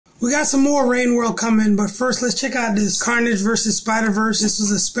We got some more Rain World coming, but first let's check out this Carnage versus Spider-Verse. This was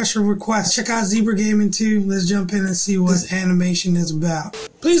a special request. Check out Zebra Gaming too. Let's jump in and see what this animation is about.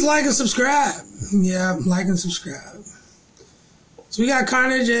 Please like and subscribe. Yeah, like and subscribe. So we got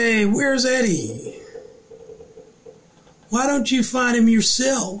Carnage. Hey, where's Eddie? Why don't you find him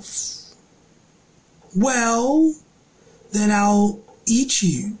yourself? Well, then I'll eat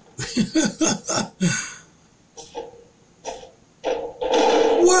you.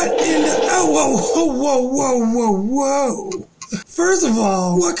 What in the... Oh, whoa. First of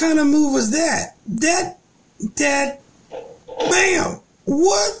all, what kind of move was that? That... Bam!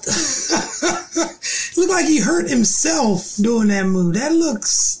 What? Looked like he hurt himself doing that move. That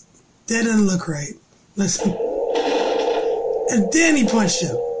doesn't look right. Listen. And then he punched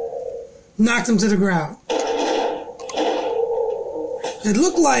him. Knocked him to the ground. It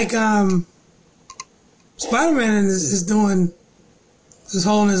looked like, Spider-Man is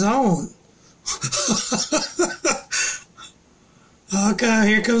holding his own. Okay,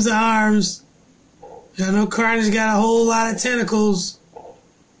 here comes the arms. I know Carnage got a whole lot of tentacles.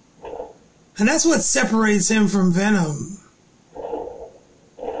 And that's what separates him from Venom.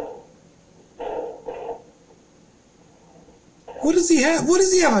 What does he have? What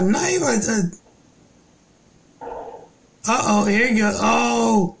does he have? A knife? Uh-oh, here he goes.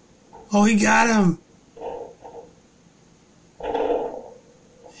 Oh, he got him.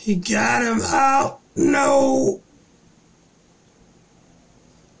 He got him. Oh, no.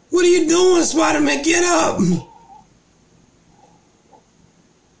 What are you doing, Spider-Man? Get up.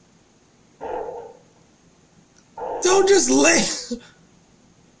 Don't just lay.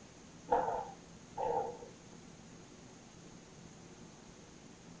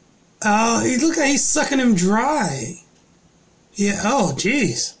 Oh, he look like he's sucking him dry. Yeah, oh,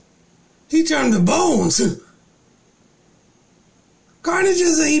 jeez. He turned to bones. Carnage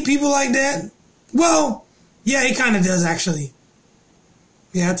doesn't eat people like that. Well, yeah, he kind of does, actually.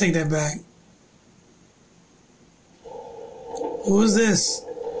 Yeah, I'll take that back. What was this?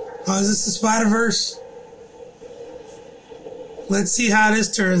 Oh, is this the Spider-Verse? Let's see how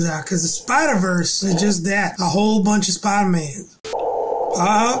this turns out, because the Spider-Verse is just that. A whole bunch of Spider-Mans.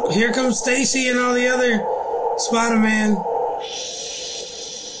 Oh, here comes Stacy and all the other Spider-Man.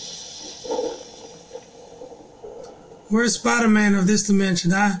 Where's Spider-Man of this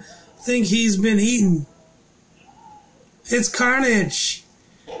dimension? I think he's been eaten. It's Carnage.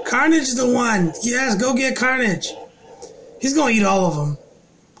 Carnage is the one. Yes, go get Carnage. He's gonna eat all of them.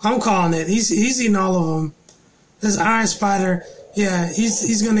 I'm calling it. He's eating all of them. This Iron Spider, yeah,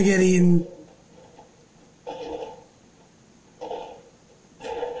 he's gonna get eaten.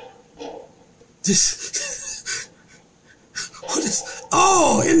 This, what is?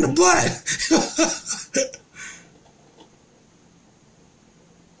 Oh, in the butt.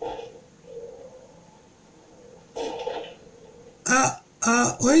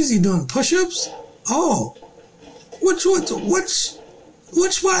 What is he doing? Push-ups? Oh, which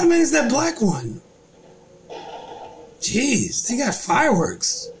Spider-Man is that black one? Jeez, they got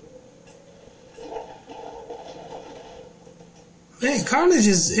fireworks. Man, Carnage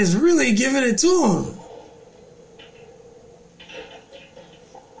is really giving it to him.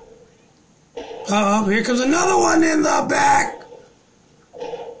 Uh-oh, here comes another one in the back.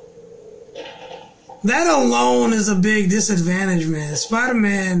 That alone is a big disadvantage, man.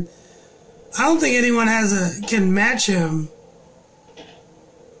 Spider-Man, I don't think anyone can match him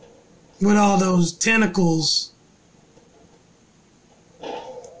with all those tentacles.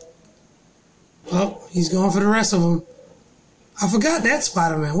 Oh, he's going for the rest of them. I forgot that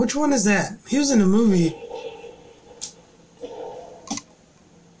Spider-Man. Which one is that? He was in the movie.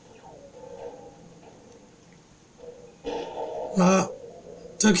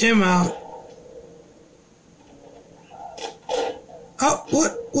 Took him out. Oh,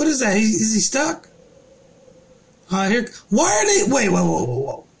 what is that? Is he stuck? Here. Why are they? Wait,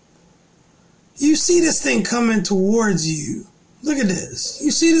 whoa. You see this thing coming towards you. Look at this. You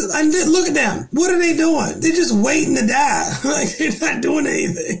see this? Look at them. What are they doing? They're just waiting to die. Like, they're not doing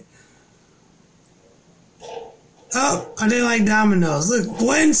anything. Oh, are they like dominoes? Look,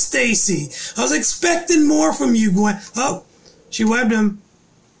 Gwen Stacy. I was expecting more from you, Gwen. Oh, she webbed him.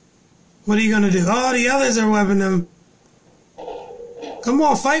 What are you going to do? Oh, the others are webbing him. Come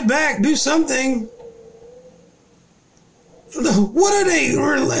on, fight back. Do something. What are they?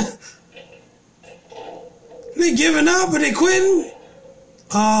 Are they giving up? Are they quitting?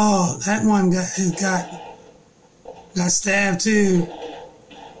 Oh, that one got stabbed too.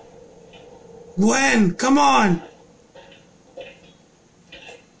 Gwen, come on.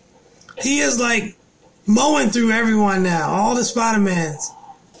 He is like mowing through everyone now. All the Spider-Mans.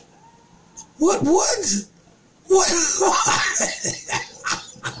 What? What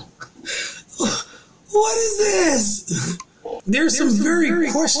is this? There's some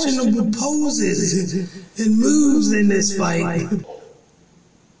very questionable poses and moves in this fight.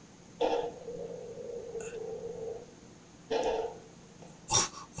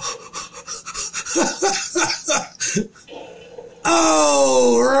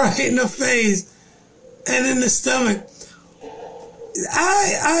 Oh, right in the face and in the stomach.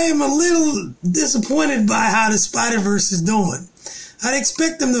 I am a little disappointed by how the Spider-Verse is doing. I'd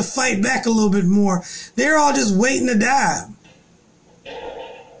expect them to fight back a little bit more. They're all just waiting to die.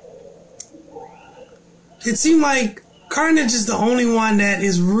 It seemed like Carnage is the only one that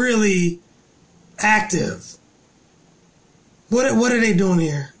is really active. What are they doing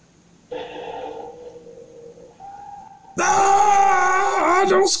here? Ah!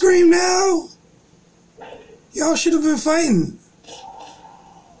 Don't scream now! Y'all should have been fighting.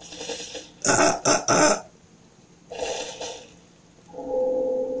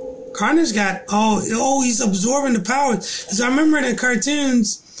 Carnage got, he's absorbing the powers. Because I remember in the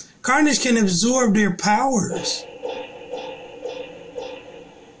cartoons, Carnage can absorb their powers.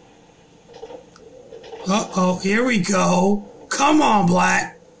 Uh-oh, here we go. Come on,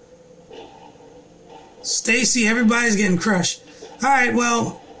 Black. Stacy, everybody's getting crushed. Alright,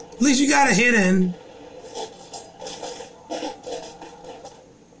 well, at least you got a hit in.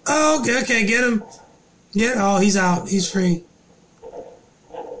 Oh, okay, get him. Oh, he's out. He's free.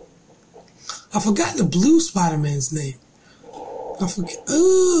 I forgot the blue Spider-Man's name. I forget.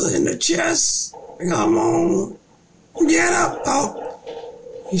 Ooh, in the chest. Come on. Get up.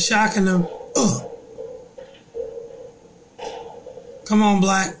 Oh, he's shocking him. Come on,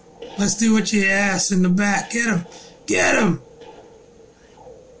 Black. Let's do what you asked in the back. Get him. Get him.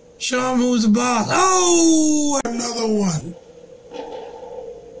 Show him who's the boss. Oh, another one.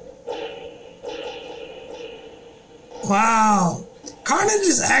 Wow. Carnage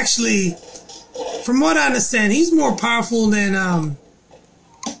is actually, from what I understand, he's more powerful than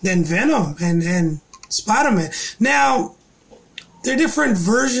Venom and Spider-Man. Now, there are different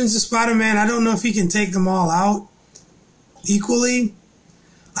versions of Spider-Man. I don't know if he can take them all out equally.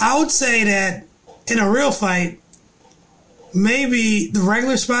 I would say that in a real fight, maybe the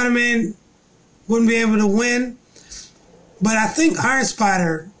regular Spider-Man wouldn't be able to win. But I think Iron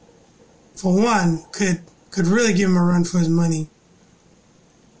Spider, for one, could really give him a run for his money.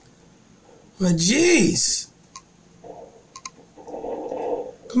 But jeez.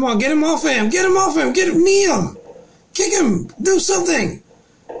 Come on, get him off of him. Get him off of him. Get him, knee him. Kick him. Do something.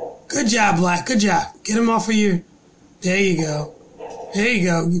 Good job, Black. Good job. Get him off of you. There you go. There you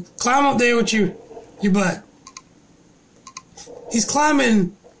go. Climb up there with your butt. He's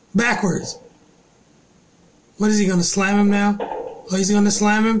climbing backwards. What is he going to slam him now? Oh, he's going to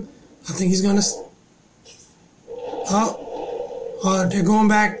slam him? I think he's going to... Oh, they're going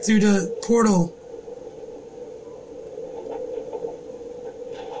back through the portal.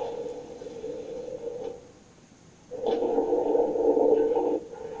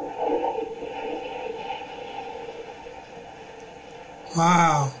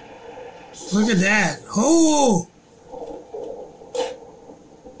 Wow. Look at that. Oh!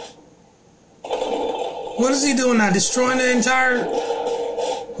 What is he doing now? Destroying the entire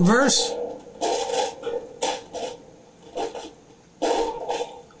verse?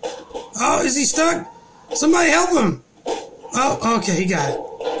 Oh, is he stuck? Somebody help him. Oh, okay, he got it.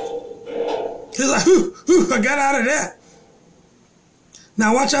 He's like, I got out of that.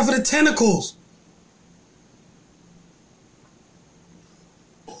 Now watch out for the tentacles.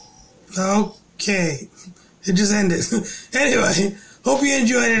 Okay. It just ended. Anyway, hope you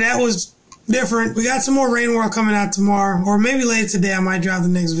enjoyed it. That was different. We got some more Rain World coming out tomorrow, or maybe later today I might drop the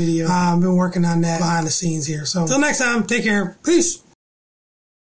next video. I've been working on that behind the scenes here. So, until next time, take care. Peace.